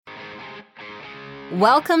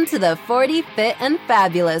Welcome to the 40 Fit and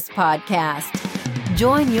Fabulous podcast.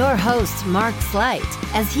 Join your host, Mark Slight,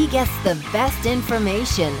 as he gets the best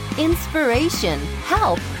information, inspiration,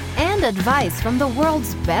 help, and advice from the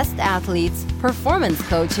world's best athletes, performance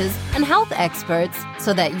coaches, and health experts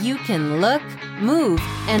so that you can look, move,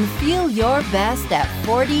 and feel your best at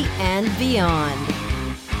 40 and beyond.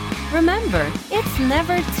 Remember, it's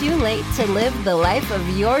never too late to live the life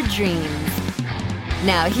of your dreams.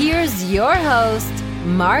 Now here's your host,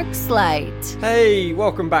 Mark Slight. Hey,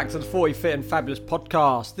 welcome back to the 40 Fit and Fabulous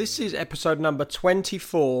podcast. This is episode number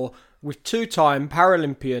 24 with two-time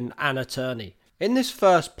Paralympian Anna Turney. In this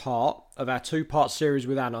first part of our two-part series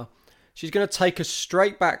with Anna, she's going to take us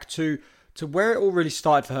straight back to where it all really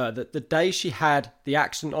started for her, that the day she had the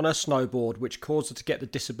accident on her snowboard which caused her to get the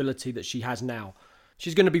disability that she has now.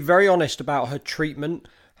 She's going to be very honest about her treatment,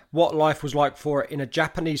 what life was like for her in a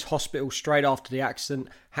Japanese hospital straight after the accident,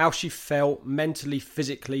 how she felt mentally,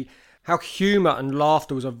 physically, how humour and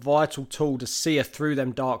laughter was a vital tool to see her through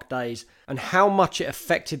them dark days, and how much it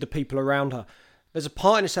affected the people around her. There's a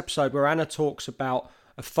part in this episode where Anna talks about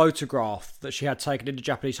a photograph that she had taken in the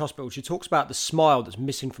Japanese hospital. She talks about the smile that's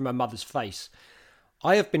missing from her mother's face.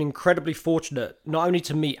 I have been incredibly fortunate not only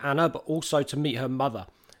to meet Anna, but also to meet her mother.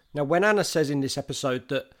 Now, when Anna says in this episode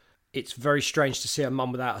that it's very strange to see her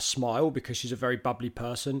mum without a smile because she's a very bubbly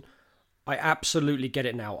person, I absolutely get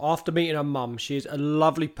it now. After meeting her mum, she is a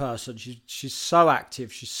lovely person. She's so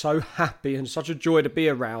active, she's so happy and such a joy to be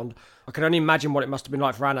around. I can only imagine what it must have been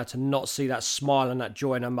like for Anna to not see that smile and that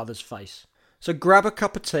joy in her mother's face. So grab a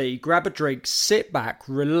cup of tea, grab a drink, sit back,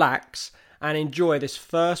 relax and enjoy this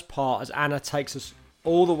first part as Anna takes us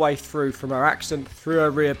all the way through from her accident through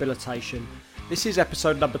her rehabilitation. This is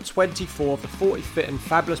episode number 24 of the 40 Fit and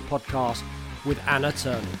Fabulous podcast with Anna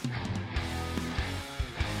Turney.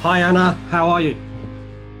 Hi Anna, how are you?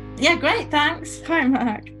 Yeah, great, thanks. Hi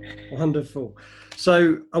Mark. Wonderful.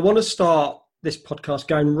 So I want to start this podcast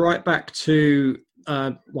going right back to,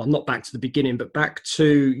 well, not back to the beginning, but back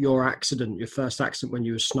to your accident, your first accident when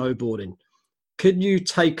you were snowboarding. Could you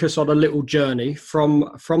take us on a little journey from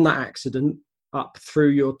that accident up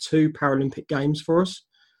through your two Paralympic Games for us?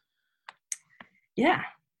 Yeah,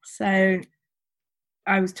 so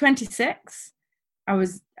I was 26. I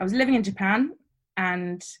was living in Japan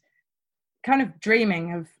and kind of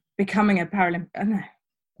dreaming of becoming a Paralympic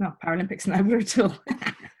snowboarder at all.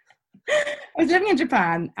 I was living in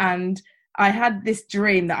Japan and I had this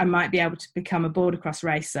dream that I might be able to become a border-cross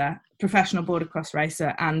racer, professional border-cross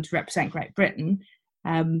racer, and represent Great Britain.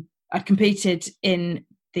 I competed in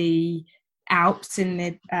the Alps in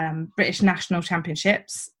the British National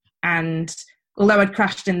Championships, and although I'd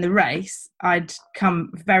crashed in the race, I'd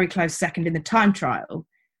come very close second in the time trial.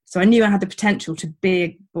 So I knew I had the potential to be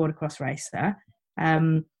a border cross racer.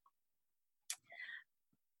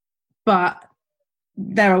 But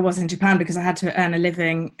there I was in Japan because I had to earn a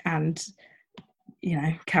living and,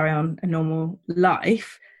 carry on a normal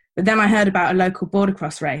life. But then I heard about a local border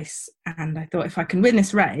cross race and I thought if I can win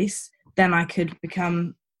this race, then I could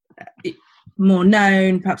become more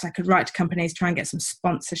known. Perhaps I could write to companies, try and get some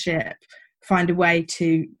sponsorship, find a way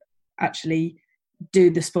to actually do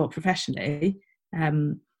the sport professionally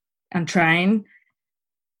and train.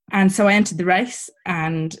 And so I entered the race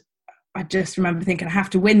and I just remember thinking, I have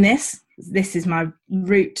to win this. This is my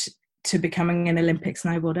route to becoming an Olympic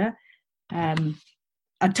snowboarder.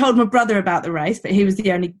 I told my brother about the race, but he was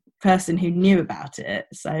the only person who knew about it.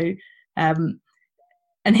 So, and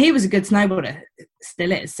he was a good snowboarder,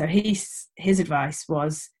 still is. So his advice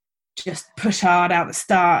was, just push hard out the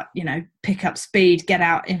start, pick up speed, get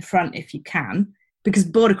out in front if you can. Because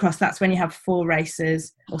border cross, that's when you have 4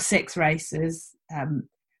 races or 6 races,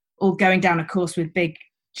 all going down a course with big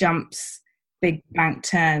jumps, big bank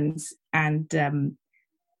turns, and,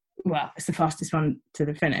 it's the fastest one to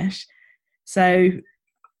the finish. So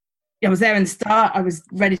I was there in the start. I was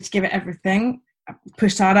ready to give it everything. I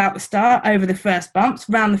pushed hard out the start, over the first bumps,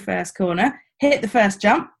 round the first corner, hit the first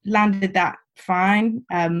jump, landed that fine,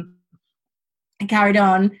 and carried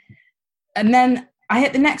on. And then I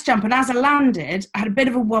hit the next jump, and as I landed, I had a bit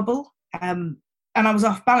of a wobble, and I was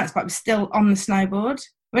off balance, but I was still on the snowboard.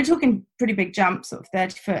 We're talking pretty big jumps, sort of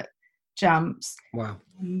 30-foot jumps. Wow.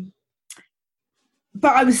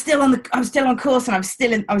 But I was still on course, and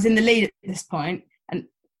I was in the lead at this point, and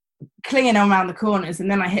clinging on around the corners. And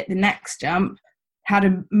then I hit the next jump, had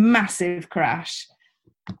a massive crash,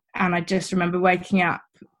 and I just remember waking up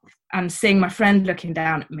and seeing my friend looking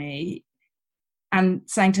down at me and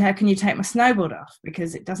saying to her, "Can you take my snowboard off?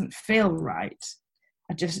 Because it doesn't feel right."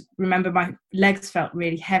 I just remember my legs felt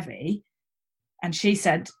really heavy. And she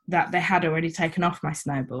said that they had already taken off my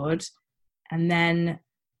snowboard And then,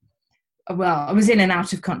 well, I was in and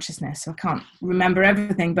out of consciousness, so I can't remember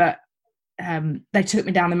everything, but they took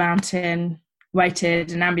me down the mountain,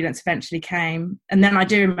 waited, an ambulance eventually came. And then I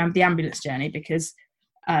do remember the ambulance journey because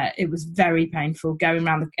it was very painful going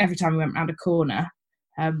around every time we went around a corner.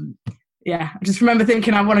 I just remember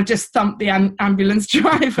thinking I want to just thump the ambulance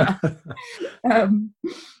driver. And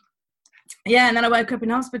then I woke up in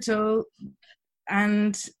hospital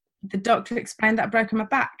and the doctor explained that I'd broken my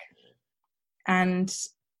back. And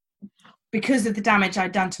because of the damage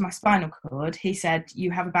I'd done to my spinal cord, he said,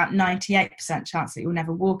 you have about 98% chance that you'll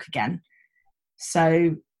never walk again.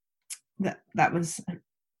 So that was a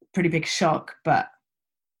pretty big shock, but...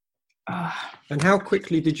 And how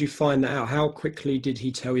quickly did you find that out? How quickly did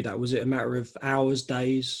he tell you that? Was it a matter of hours,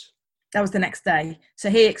 days? That was the next day. So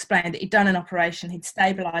he explained that he'd done an operation, he'd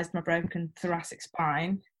stabilised my broken thoracic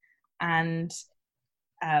spine, and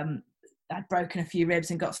I'd broken a few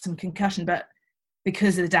ribs and got some concussion, but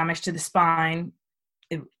because of the damage to the spine,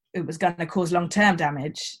 it was going to cause long-term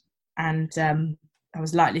damage, and I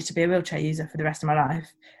was likely to be a wheelchair user for the rest of my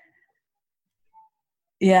life.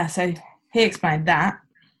 Yeah, so he explained that.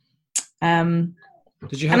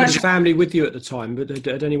 Did you have any family with you at the time? But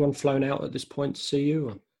had anyone flown out at this point to see you?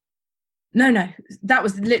 Or? No, that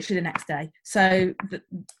was literally the next day. So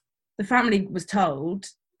the family was told,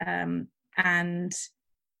 and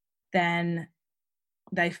then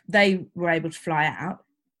they were able to fly out.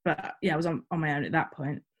 But yeah, I was on my own at that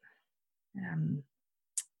point.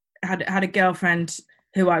 I had a girlfriend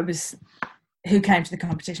who came to the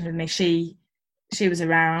competition with me. She was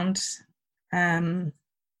around.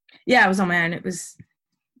 I was on my own. It was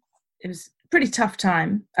a pretty tough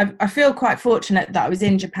time. I feel quite fortunate that I was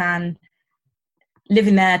in Japan,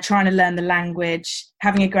 living there, trying to learn the language,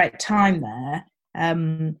 having a great time there.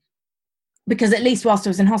 Because at least whilst I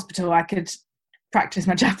was in hospital, I could practice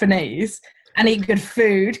my Japanese and eat good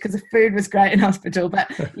food, because the food was great in hospital.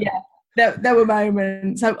 But yeah, there were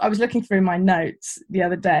moments. I was looking through my notes the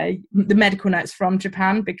other day, the medical notes from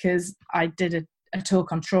Japan, because I did a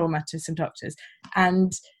talk on trauma to some doctors,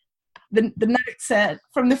 and the note said,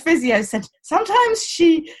 from the physio, said sometimes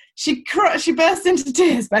she burst into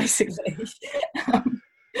tears, basically.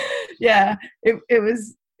 It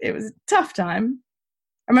was a tough time.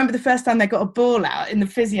 I remember the first time they got a ball out in the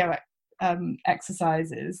physio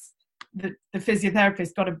exercises. The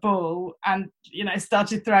physiotherapist got a ball and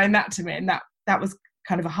started throwing that to me, and that was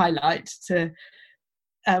kind of a highlight to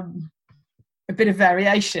a bit of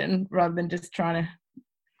variation rather than just trying to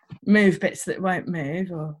move bits that won't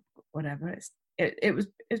move or whatever. It was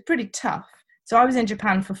pretty tough. So I was in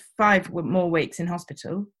Japan for 5 more weeks in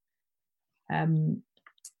hospital. But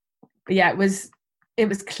yeah, it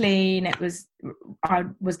was clean. I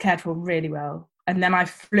was cared for really well, and then I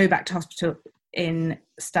flew back to hospital in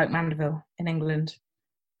Stoke Mandeville in England.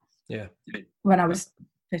 Yeah, when I was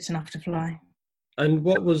fit enough to fly. And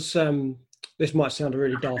what was this might sound a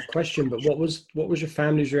really daft question, but what was your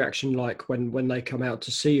family's reaction like when they come out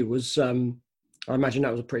to see you? I imagine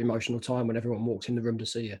that was a pretty emotional time when everyone walked in the room to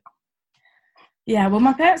see you. Yeah, well,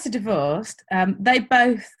 my parents are divorced. They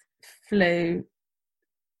both flew,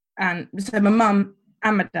 and so my mum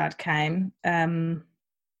and my dad came. I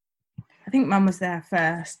think mum was there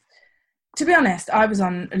first. To be honest, I was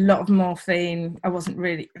on a lot of morphine. I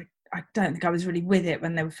don't think I was really with it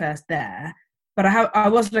when they were first there. But I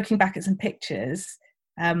was looking back at some pictures,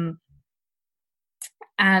 and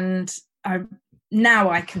now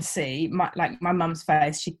I can see my mum's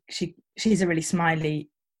face. She's a really smiley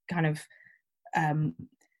kind of,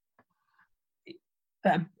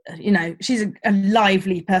 she's a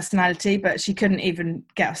lively personality, but she couldn't even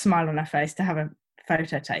get a smile on her face to have a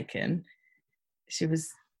photo taken.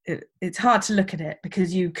 It's hard to look at it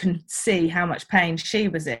because you can see how much pain she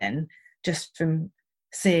was in just from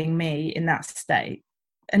seeing me in that state.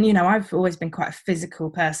 And I've always been quite a physical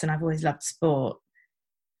person. I've always loved sport,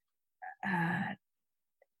 and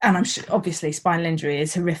I'm sure obviously spinal injury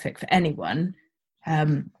is horrific for anyone,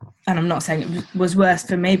 and I'm not saying it was worse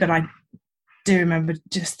for me, but I do remember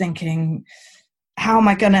just thinking, how am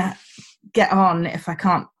I gonna get on if I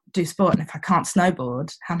can't do sport, and if I can't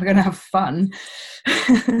snowboard, how am I gonna have fun?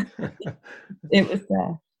 It was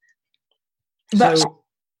there. But so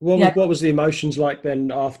what was the emotions like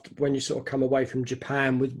then after, when you sort of come away from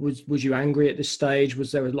Japan? Was you angry at this stage?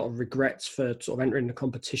 Was there a lot of regrets for sort of entering the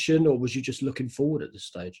competition, or was you just looking forward at this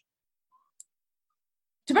stage?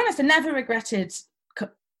 To be honest, I never regretted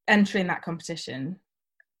entering that competition.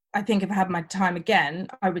 I think if I had my time again,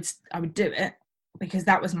 I would do it, because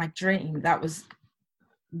that was my dream. That was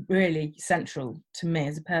really central to me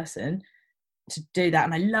as a person, to do that.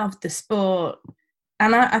 And I loved the sport.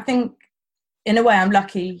 And I think in a way, I'm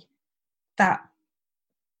lucky that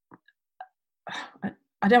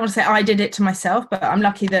I don't want to say I did it to myself, but I'm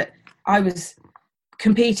lucky that I was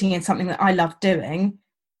competing in something that I loved doing,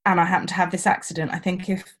 and I happened to have this accident. I think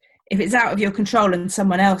if it's out of your control and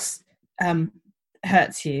someone else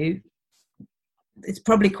hurts you, it's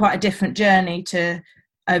probably quite a different journey to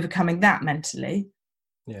overcoming that mentally.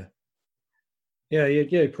 Yeah,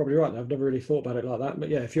 you're probably right. I've never really thought about it like that. But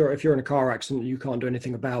yeah, if you're in a car accident, you can't do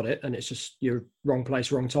anything about it, and it's just you're wrong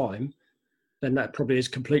place, wrong time, then that probably is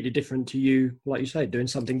completely different to you, like you say, doing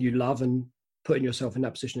something you love and putting yourself in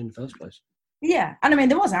that position in the first place. Yeah, and I mean,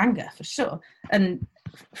 there was anger for sure, and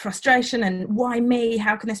frustration, and why me?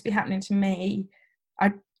 How can this be happening to me?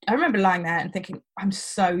 I remember lying there and thinking, I'm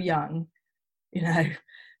so young, you know.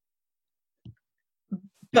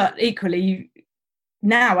 But equally,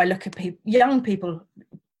 now I look at young people,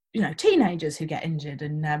 you know, teenagers who get injured,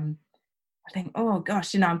 and I think, oh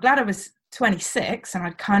gosh, you know, I'm glad I was 26 and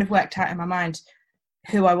I'd kind of worked out in my mind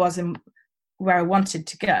who I was and where I wanted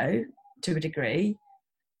to go to a degree.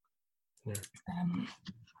 Yeah.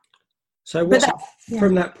 So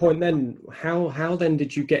from that point then, how then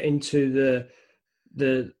did you get into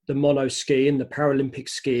the mono skiing, the Paralympic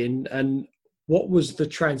skiing, and what was the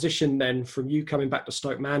transition then from you coming back to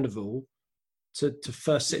Stoke Mandeville to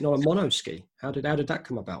first sitting on a mono ski? How did that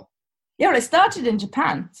come about? Yeah, well, it started in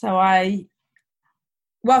Japan. So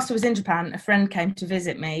whilst I was in Japan, a friend came to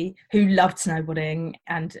visit me who loved snowboarding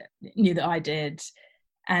and knew that I did.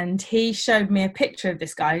 And he showed me a picture of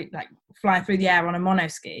this guy like flying through the air on a mono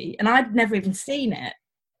ski. And I'd never even seen it.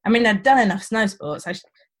 I mean, I'd done enough snow sports.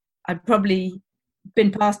 I'd probably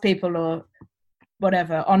been past people or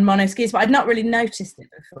whatever on mono skis, but I'd not really noticed it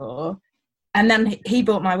before. And then he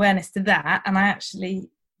brought my awareness to that. And I actually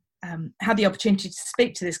had the opportunity to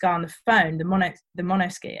speak to this guy on the phone, the mono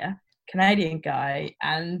skier, Canadian guy,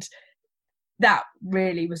 and that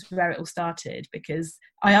really was where it all started, because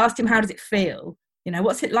I asked him, how does it feel? You know,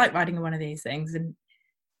 what's it like riding one of these things? And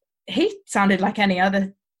he sounded like any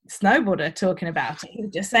other snowboarder talking about it. He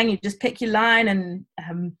was just saying you just pick your line and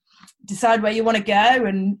decide where you want to go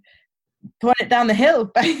and point it down the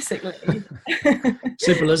hill, basically.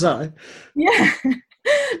 Simple as that. Yeah.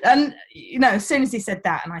 And, you know, as soon as he said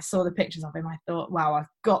that and I saw the pictures of him, I thought, wow, I've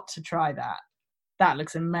got to try that. That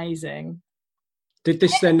looks amazing. Did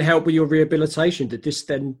this then help with your rehabilitation? Did this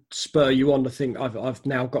then spur you on to think, I've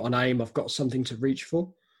now got an aim, I've got something to reach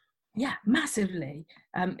for? Yeah, massively.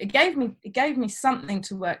 It gave me something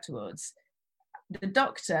to work towards. The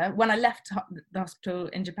doctor, when I left the hospital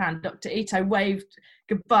in Japan, Dr. Ito waved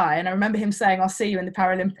goodbye, and I remember him saying, I'll see you in the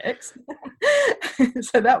Paralympics.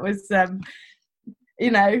 So that was,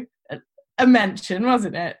 you know, a mention,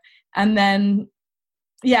 wasn't it? And then,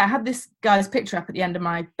 yeah, I had this guy's picture up at the end of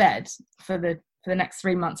my bed for the next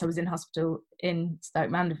 3 months I was in hospital in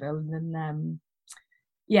Stoke Mandeville. And then,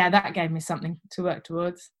 yeah, that gave me something to work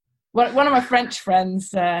towards. One of my French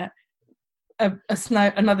friends, another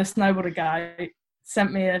snowboarder guy,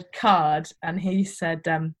 sent me a card, and he said,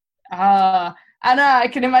 Anna, I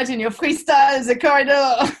can imagine your freestyle as a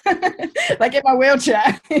corridor. Like in my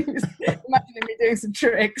wheelchair. He was imagining me doing some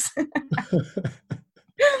tricks.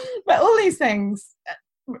 But all these things,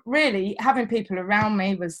 really, having people around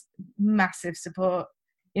me was massive support.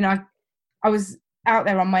 You know, I was out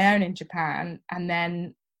there on my own in Japan, and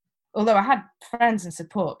then, although I had friends and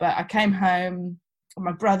support, but I came home,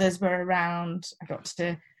 my brothers were around, I got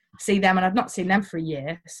to see them, and I'd not seen them for a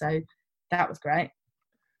year, so that was great.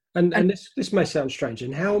 And this may sound strange,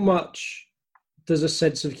 and how much does a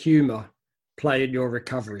sense of humour play in your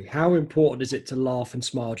recovery? How important is it to laugh and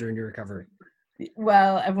smile during your recovery?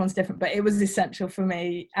 Well, everyone's different, but it was essential for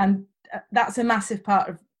me, and that's a massive part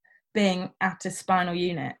of being at a spinal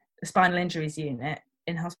injuries unit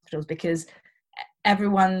in hospitals, because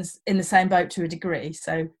everyone's in the same boat to a degree.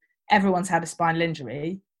 So everyone's had a spinal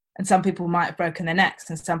injury, and some people might have broken their necks,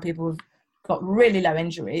 and some people have got really low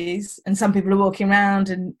injuries, and some people are walking around,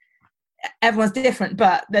 and everyone's different,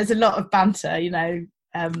 but there's a lot of banter, you know,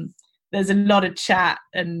 there's a lot of chat,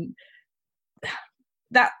 and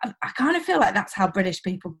that, I kind of feel like that's how British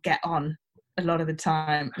people get on a lot of the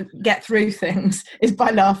time, get through things, is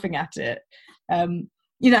by laughing at it.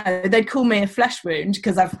 You know, they'd call me a flesh wound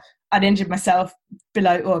because I'd injured myself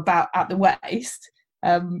below or about at the waist,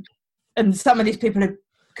 and some of these people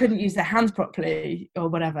couldn't use their hands properly or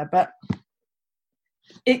whatever, but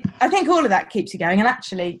I think all of that keeps you going. And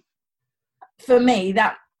actually, for me,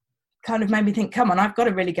 that kind of made me think, come on, I've got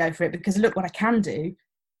to really go for it, because look what I can do,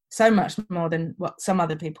 so much more than what some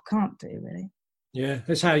other people can't do, really. Yeah,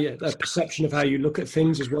 that's how a perception of how you look at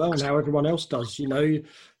things as well, and how everyone else does. You know,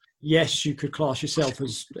 yes, you could class yourself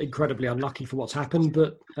as incredibly unlucky for what's happened,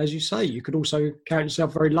 but as you say, you could also count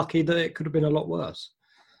yourself very lucky that it could have been a lot worse.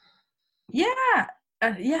 Yeah,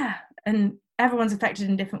 yeah, and everyone's affected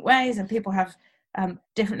in different ways, and people have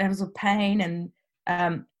different levels of pain and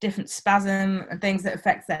different spasm and things that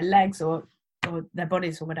affect their legs or their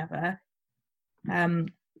bodies or whatever.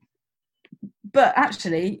 But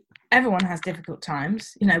actually, everyone has difficult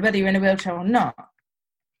times, you know, whether you're in a wheelchair or not.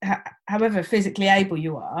 However physically able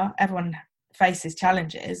you are, everyone faces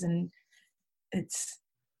challenges, and I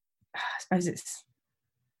suppose it's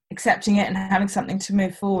accepting it and having something to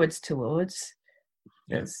move forwards towards.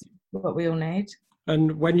 That's what we all need.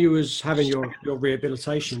 And when you was having your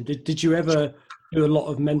rehabilitation, did you ever do a lot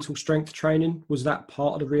of mental strength training? Was that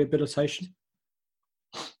part of the rehabilitation?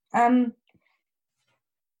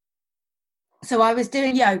 So I was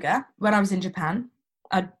doing yoga when I was in Japan.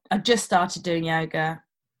 I just started doing yoga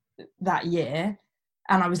that year,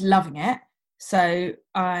 and I was loving it. So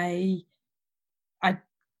I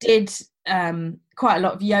did quite a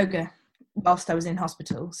lot of yoga whilst I was in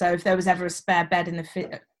hospital. So if there was ever a spare bed in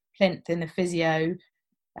the plinth in the physio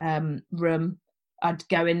room, I'd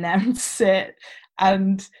go in there and sit.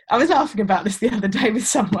 And I was laughing about this the other day with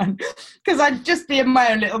someone, because I'd just be in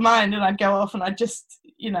my own little mind, and I'd go off and I'd just,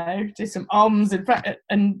 you know, do some OMs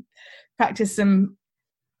and practice some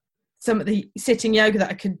of the sitting yoga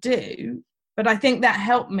that I could do. But I think that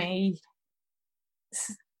helped me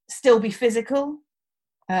still be physical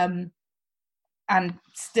and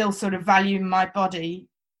still sort of value my body.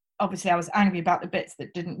 Obviously, I was angry about the bits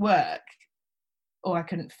that didn't work or I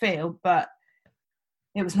couldn't feel, but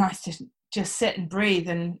it was nice to just sit and breathe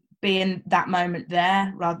and be in that moment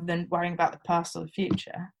there rather than worrying about the past or the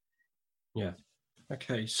future. Yeah.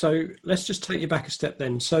 Okay. So let's just take you back a step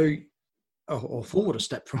then. So, or forward a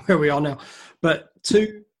step from where we are now. But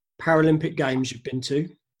 2 Paralympic Games you've been to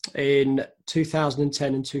in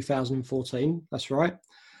 2010 and 2014. That's right.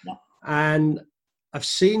 Yeah. And I've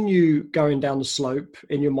seen you going down the slope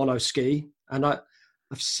in your monoski, and I've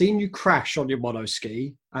seen you crash on your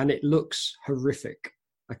monoski, and it looks horrific.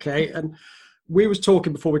 Okay. And we was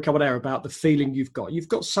talking before we come on air about the feeling you've got. You've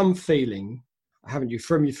got some feeling, haven't you,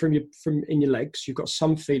 from in your legs? You've got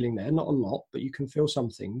some feeling there, not a lot, but you can feel some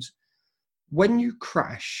things. When you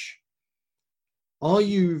crash, are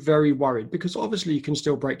you very worried? Because obviously you can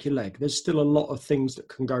still break your leg. There's still a lot of things that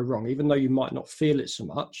can go wrong, even though you might not feel it so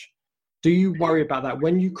much. Do you worry about that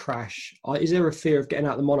when you crash? Is there a fear of getting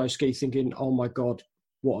out the monoski thinking, oh my God,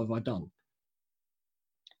 what have I done?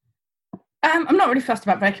 I'm not really fussed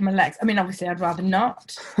about breaking my legs. I mean, obviously I'd rather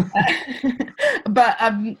not. But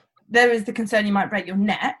there is the concern you might break your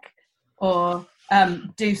neck or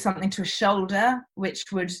do something to a shoulder,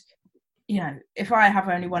 which would, you know, if I have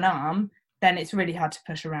only one arm, then it's really hard to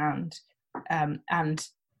push around and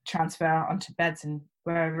transfer onto beds and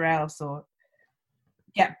wherever else or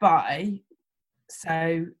get by.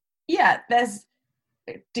 So, yeah, there's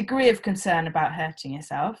a degree of concern about hurting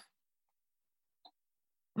yourself.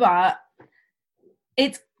 But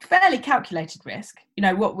it's fairly calculated risk. You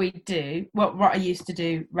know, what we do, what I used to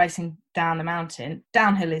do racing down the mountain,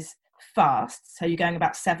 downhill is fast, so you're going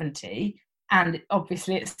about 70, and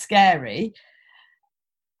obviously it's scary,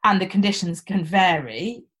 and the conditions can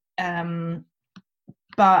vary,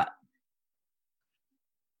 but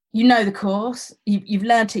you know the course, you've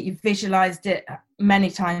learnt it, you've visualised it many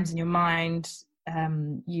times in your mind,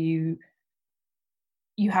 you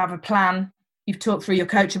have a plan. You've talked through your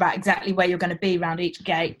coach about exactly where you're going to be around each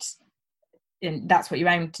gate, and that's what you're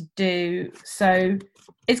aiming to do. So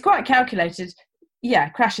it's quite calculated. Yeah,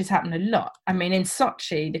 crashes happen a lot. I mean, in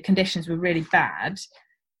Sochi, the conditions were really bad,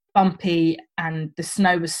 bumpy, and the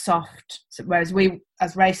snow was soft, whereas we,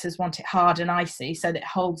 as racers, want it hard and icy so that it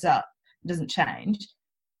holds up, doesn't change.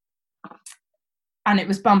 And it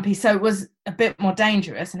was bumpy, so it was a bit more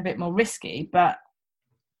dangerous and a bit more risky, but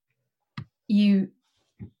you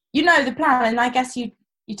know the plan, and I guess you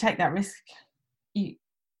take that risk. You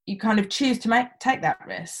kind of choose to take that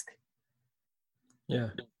risk. Yeah.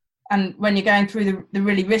 And when you're going through the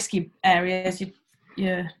really risky areas,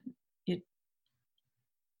 you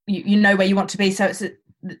know where you want to be, so it's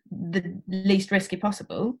the least risky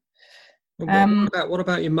possible. What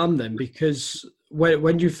about your mum then? Because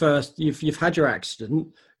when you first you've had your accident,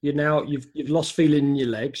 you've lost feeling in your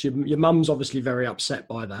legs. Your mum's obviously very upset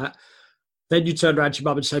by that. Then you turn around to your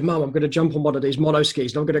mum and say, Mum, I'm going to jump on one of these monoskis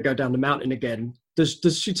and I'm going to go down the mountain again.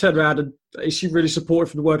 Does she turn around and is she really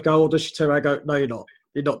supportive of the word go, or does she turn around and go, no, you're not.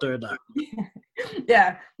 You're not doing that?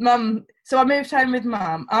 Yeah, Mum. So I moved home with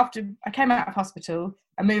Mum. After I came out of hospital,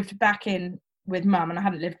 I moved back in with Mum, and I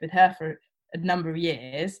hadn't lived with her for a number of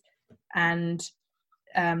years. And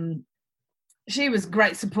she was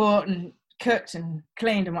great support and cooked and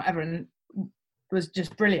cleaned and whatever, and was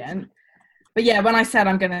just brilliant. But yeah, when I said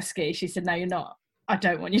I'm going to ski, she said, no, you're not. I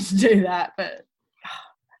don't want you to do that. But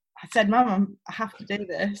I said, Mum, I have to do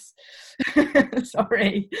this.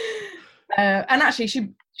 Sorry. And actually,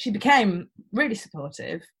 she became really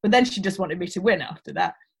supportive, but then she just wanted me to win after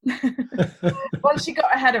that. Once she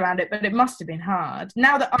got her head around it, but it must have been hard.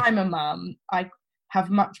 Now that I'm a mum, I have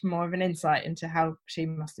much more of an insight into how she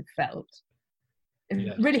must have felt.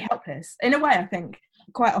 Really helpless. In a way, I think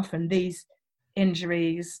quite often these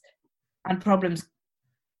injuries and problems,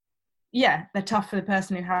 they're tough for the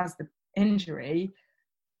person who has the injury,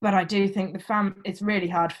 but I do think it's really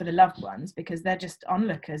hard for the loved ones because they're just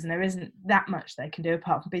onlookers and there isn't that much they can do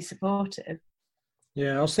apart from be supportive.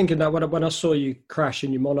 Yeah, I was thinking that when I saw you crash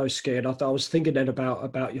in your mono ski, and I was thinking then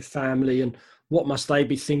about your family and what must they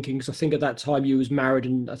be thinking, because I think at that time you was married,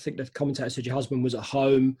 and I think the commentator said your husband was at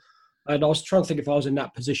home, and I was trying to think if I was in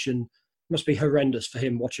that position, it must be horrendous for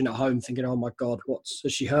him watching at home thinking, oh my God,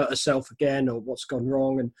 has she hurt herself again, or what's gone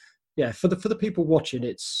wrong? And yeah, for the people watching,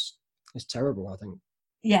 it's terrible, I think.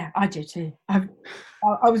 Yeah, I do too. I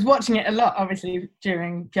was watching it a lot, obviously,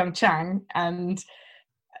 during Pyeongchang, and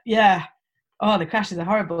the crashes are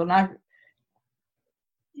horrible. And I've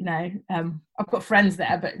got friends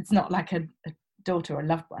there, but it's not like a daughter or a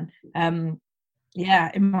loved one.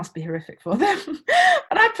 It must be horrific for them.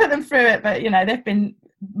 And I put them through it, but, they've been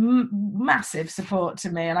massive support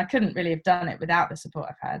to me, and I couldn't really have done it without the support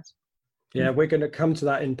I've had. Yeah, we're going to come to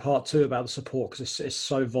that in part 2 about the support, because it's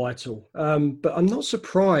so vital. But I'm not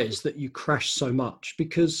surprised that you crash so much,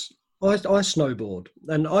 because I snowboard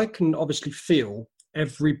and I can obviously feel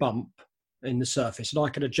every bump in the surface, and I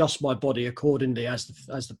can adjust my body accordingly as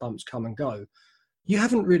the bumps come and go. You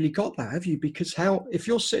haven't really got that, have you? Because if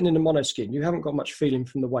you're sitting in a monoski and you haven't got much feeling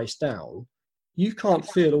from the waist down, you can't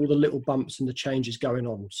feel all the little bumps and the changes going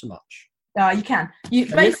on so much. You can.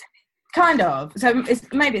 Kind of. So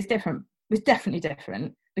maybe it's different. It's definitely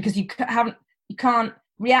different because you can't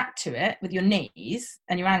react to it with your knees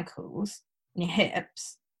and your ankles and your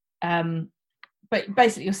hips. But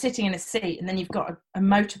basically you're sitting in a seat and then you've got a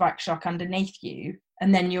motorbike shock underneath you,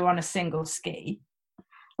 and then you're on a single ski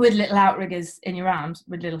with little outriggers in your arms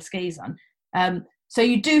with little skis on. So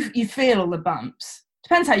you feel all the bumps.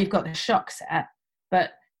 Depends how you've got the shock set,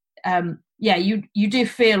 but you do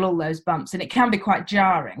feel all those bumps, and it can be quite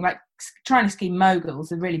jarring. Like trying to ski moguls,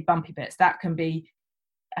 the really bumpy bits, that can be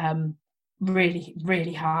really,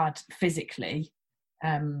 really hard physically.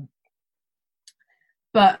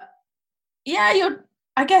 But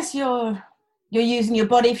I guess you're using your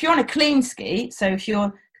body. If you're on a clean ski, so if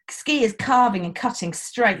your ski is carving and cutting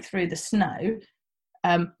straight through the snow,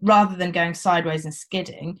 rather than going sideways and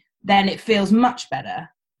skidding, then it feels much better.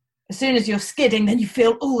 As soon as you're skidding, then you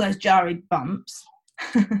feel all those jarry bumps.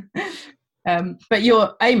 But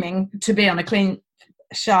you're aiming to be on a clean,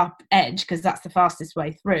 sharp edge because that's the fastest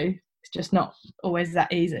way through. It's just not always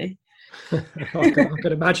that easy. I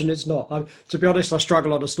can imagine it's not. To be honest, I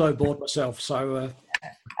struggle on a snowboard myself. So,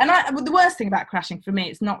 the worst thing about crashing for me,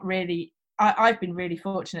 it's not really. I've been really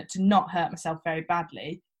fortunate to not hurt myself very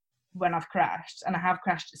badly when I've crashed, and I have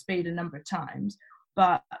crashed at speed a number of times.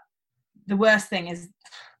 But the worst thing is,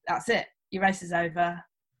 that's it. Your race is over.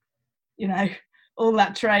 All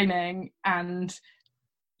that training, and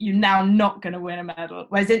you're now not going to win a medal.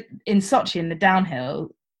 Whereas in Sochi, in the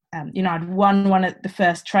downhill, I'd won one at the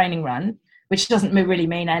first training run, which doesn't really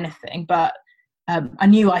mean anything, but I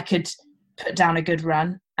knew I could put down a good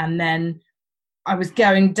run, and then I was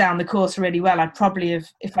going down the course really well. I'd probably have,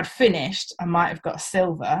 if I'd finished, I might have got a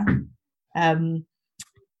silver,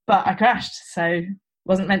 but I crashed, so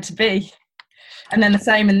wasn't meant to be. And then the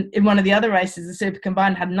same in one of the other races, the Super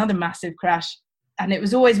Combined, had another massive crash, and it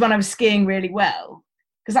was always when I was skiing really well,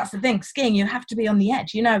 because that's the thing, skiing, you have to be on the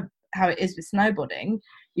edge. You know how it is with snowboarding,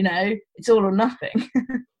 it's all or nothing.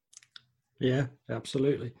 Yeah,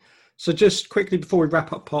 absolutely. So just quickly before we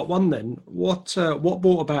wrap up part 1 then, what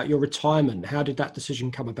brought about your retirement? How did that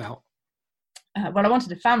decision come about? Well, I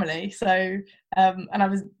wanted a family, so and I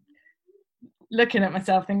was looking at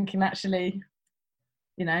myself thinking, actually,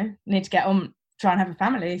 need to get on, try and have a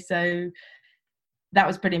family. So that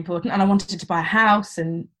was pretty important. And I wanted to buy a house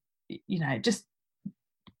and, just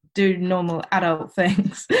do normal adult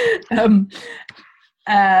things, build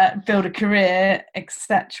a career,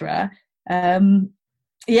 etc.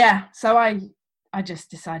 So I just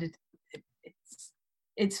decided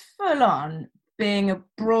it's full on being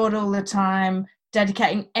abroad all the time,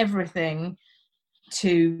 dedicating everything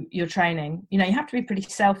to your training. You have to be pretty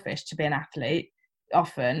selfish to be an athlete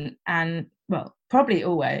often, and well, probably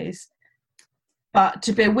always. But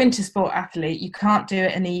to be a winter sport athlete, you can't do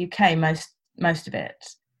it in the UK, most of it.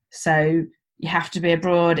 So you have to be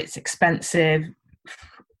abroad. It's expensive.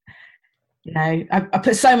 You know, I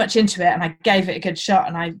put so much into it, and I gave it a good shot,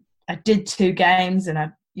 and I did 2 games, and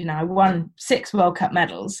I won 6 World Cup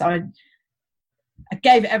medals. So I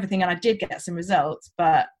gave it everything, and I did get some results.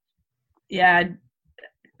 But yeah,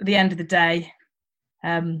 at the end of the day,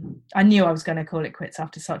 I knew I was going to call it quits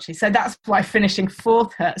after Sochi. So that's why finishing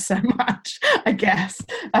 4th hurt so much, I guess.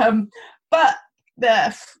 But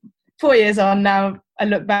the 4 years on now, I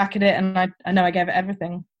look back at it and I know I gave it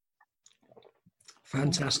everything.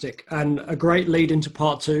 Fantastic. And a great lead into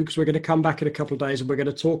part 2, because we're going to come back in a couple of days and we're going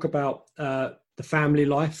to talk about the family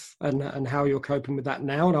life and how you're coping with that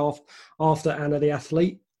now and after Anna the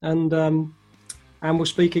athlete. And we'll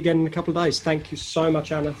speak again in a couple of days. Thank you so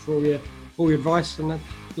much, Anna, for all your advice and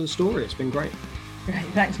the story. It's been great. Great.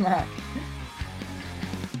 Thanks, Mark.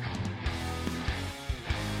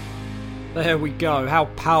 There we go. How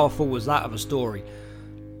powerful was that of a story?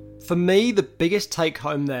 For me, the biggest take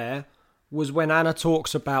home there was when Anna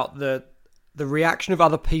talks about the reaction of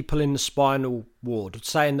other people in the spinal ward,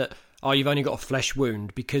 saying that, oh, you've only got a flesh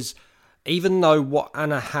wound, because even though what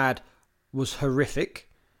Anna had was horrific,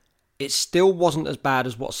 it still wasn't as bad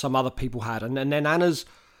as what some other people had. And then Anna's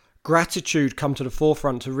gratitude come to the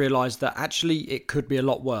forefront to realise that actually it could be a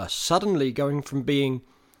lot worse. Suddenly going from being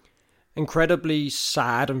incredibly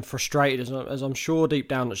sad and frustrated, as I'm sure deep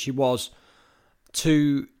down that she was,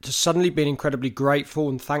 to suddenly being incredibly grateful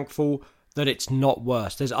and thankful that it's not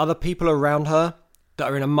worse. There's other people around her that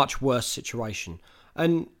are in a much worse situation.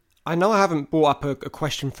 And I know I haven't brought up a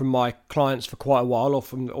question from my clients for quite a while, or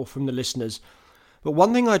from the listeners, but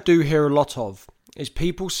one thing I do hear a lot of is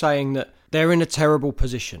people saying that they're in a terrible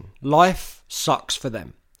position. Life sucks for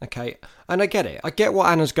them, okay? And I get it. I get what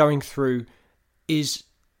Anna's going through is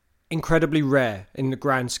incredibly rare in the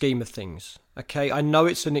grand scheme of things, okay? I know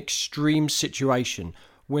it's an extreme situation.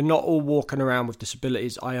 We're not all walking around with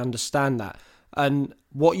disabilities. I understand that. And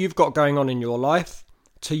what you've got going on in your life,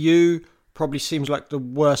 to you, probably seems like the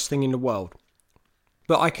worst thing in the world.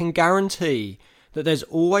 But I can guarantee that there's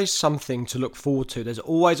always something to look forward to. There's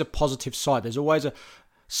always a positive side. There's always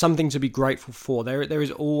something to be grateful for. There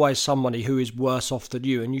is always somebody who is worse off than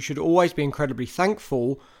you. And you should always be incredibly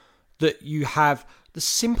thankful that you have the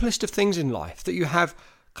simplest of things in life, that you have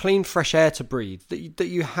clean, fresh air to breathe, that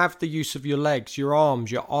you have the use of your legs, your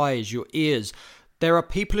arms, your eyes, your ears. There are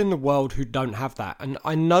people in the world who don't have that. And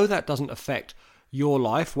I know that doesn't affect your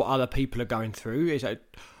life, what other people are going through.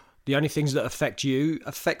 The only things that affect you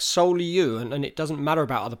affect solely you, and it doesn't matter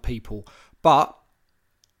about other people. But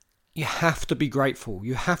you have to be grateful.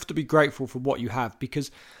 You have to be grateful for what you have,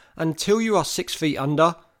 because until you are 6 feet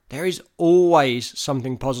under, there is always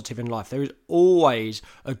something positive in life. There is always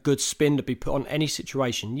a good spin to be put on any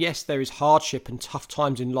situation. Yes, there is hardship and tough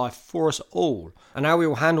times in life for us all, and how we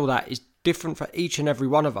will handle that is different for each and every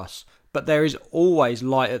one of us. But there is always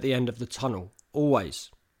light at the end of the tunnel.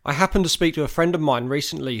 Always. I happened to speak to a friend of mine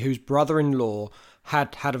recently whose brother-in-law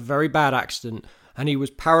had a very bad accident, and he was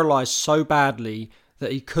paralysed so badly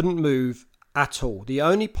that he couldn't move at all. The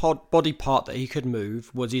only body part that he could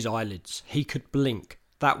move was his eyelids. He could blink.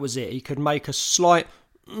 That was it. He could make a slight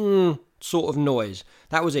sort of noise.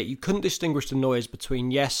 That was it. You couldn't distinguish the noise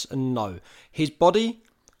between yes and no. His body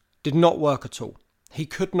did not work at all. He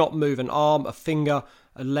could not move an arm, a finger,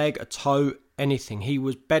 a leg, a toe, anything. He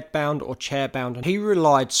was bedbound or chairbound, and he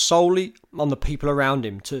relied solely on the people around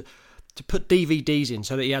him to put DVDs in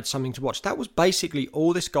so that he had something to watch. That was basically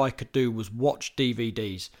all this guy could do, was watch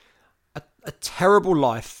DVDs. A terrible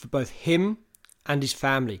life for both him and his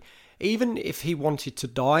family. Even if he wanted to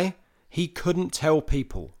die, he couldn't tell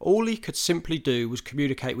people. All he could simply do was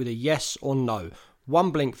communicate with a yes or no.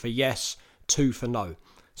 1 blink for yes, 2 for no.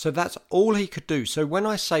 So that's all he could do. So when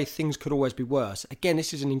I say things could always be worse, again,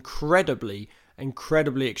 this is an incredibly,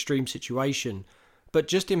 incredibly extreme situation. But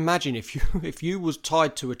just imagine if you was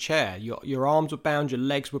tied to a chair, your arms were bound, your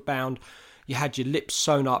legs were bound, you had your lips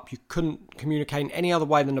sewn up, you couldn't communicate in any other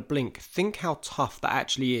way than a blink. Think how tough that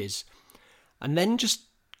actually is. And then just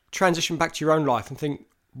transition back to your own life and think,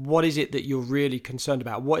 what is it that you're really concerned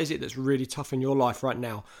about? What is it that's really tough in your life right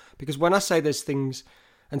now? Because when I say there's things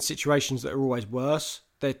and situations that are always worse,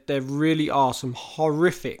 there really are some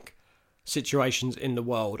horrific situations in the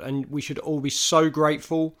world, and we should all be so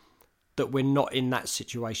grateful that we're not in that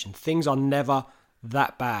situation. Things are never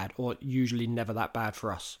that bad, or usually never that bad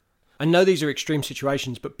for us. I know these are extreme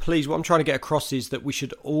situations, but please, what I'm trying to get across is that we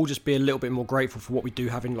should all just be a little bit more grateful for what we do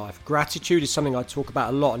have in life. Gratitude is something I talk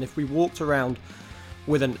about a lot, and if we walked around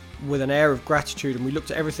with an air of gratitude and we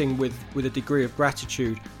looked at everything with a degree of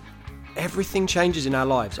gratitude, everything changes in our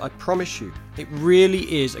lives. I promise you. It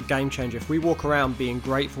really is a game changer. If we walk around being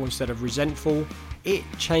grateful instead of resentful, it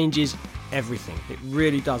changes everything. It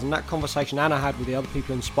really does. And that conversation Anna had with the other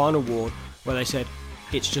people in spinal ward, where they said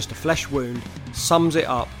it's just a flesh wound, sums it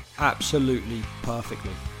up absolutely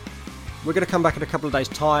perfectly. We're going to come back in a couple of days'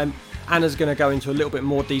 time. Anna's going to go into a little bit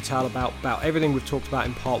more detail about everything we've talked about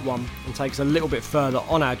in part 1 and take us a little bit further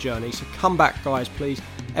on our journey. So come back, guys, please.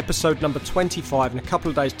 Episode number 25 in a couple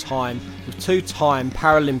of days' time with 2-time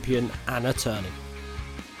Paralympian Anna Turney.